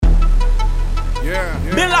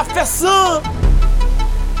la fait ça.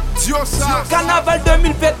 Carnaval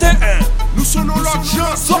 2021. Nous sommes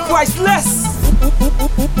l'audience. So priceless.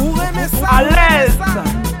 À l'aise.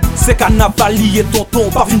 C'est carnaval lié tonton,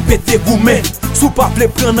 pas vin péter gourmet. Sous pas vle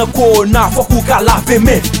prendre corona, faut qu'on ka lave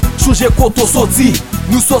main. Changer koto sorti,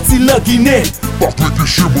 nous sorti la Guinée. Pas prêter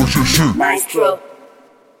chez moi, chercher. Maestro.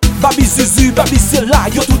 Babi Zuzu, babi c'est là,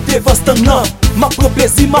 yo tout devant stand nan. Ma prend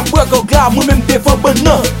plaisir, ma prend gangla, moi même devant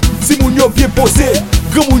banan. Si moun yo bien posé,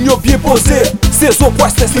 grand moun yo bien posé, c'est so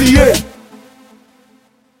priceless lié.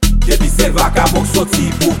 Depuis c'est vagabond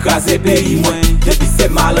sorti pour craser pays moins. Depuis c'est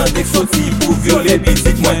malandé sorti pour violer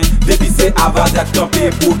petite moins. Depuis c'est avadat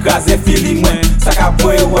campé pour craser feeling moins. Ça ka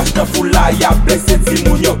boy wash nan foula ya blessé ti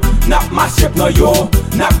moun yo. Nap marché pran yo,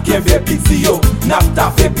 nap kembe piti yo, nap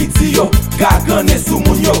tafe piti yo, gagane sou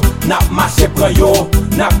moun yo. Nap marché pran yo,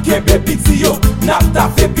 nap kembe piti yo, nap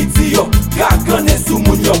tafe piti yo, gagane sou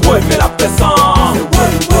moun yo. Woy me la pesan,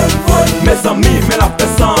 mes amis me la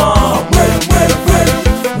pesan.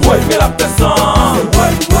 Woy me la pesan,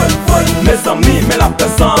 mes amis me la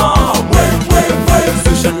pesan.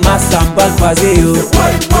 Sous ma sambal croisé yo,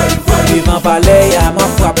 vivant palais y'a m'a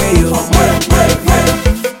frappé yo.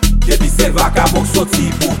 Depuis c'est vagabond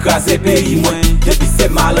sorti pour craser pays moins. Depuis c'est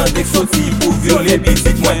malandé sorti pour violer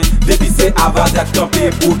petite moins. Depuis c'est avadat campé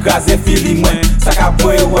pour craser feeling moins. Ça ka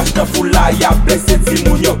boy wash nan foula ya blessé ti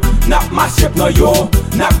moun yo. Nap marché pran yo,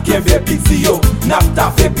 nap kembe piti yo, nap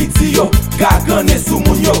tafe piti yo, gagane sou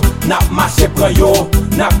moun yo. Nap marché pran yo,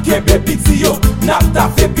 nap kembe piti yo, nap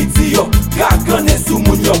tafe piti yo, gagane sou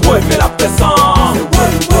moun yo. Woy me la pesan,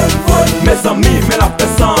 mes amis me la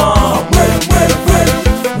pesan.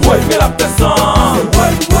 Woy me la pesan,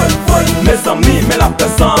 mes amis me la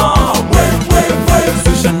pesan.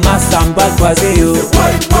 Sous ma sambal croisé yo,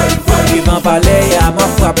 vivant palais y'a m'a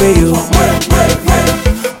frappé yo.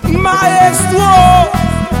 Maestro,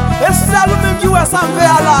 et c'est le même qui ouais ça me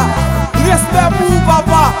fait là. Respect pour vous,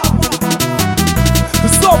 papa.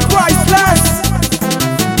 So priceless.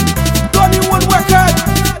 Tony One Record.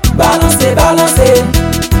 Balancez, balancez,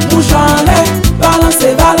 mouche en l'air.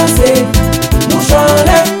 Balancez, balancez, mouche en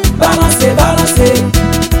l'air. Balancez, balancez,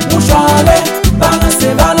 mouche en l'air.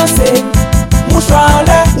 Balancez, balancez, mouche en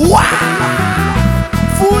l'air. Wow!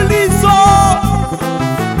 Fulizo.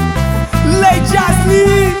 Les Jazzy.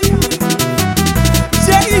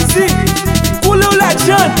 J-Easy. Koulou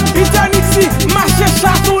Legend. Eternity. Marché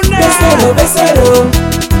Châteauneuf. Besero, besero,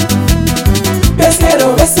 besero,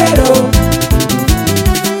 besero,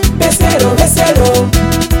 besero, besero,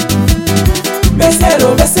 besero,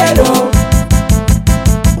 besero.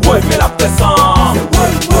 Woy me la pesan,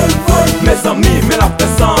 mes amis me la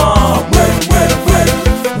pesan.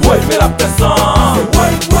 Woy me la pesan,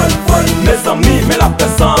 mes amis me la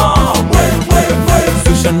pesan.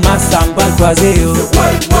 Sous ma sambal croisé yo,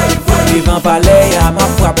 vivant palais y'a m'a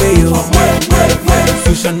frappé yo.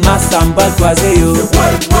 Sous ma sambal croisé yo,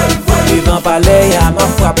 vivant palais y'a m'a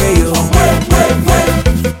frappé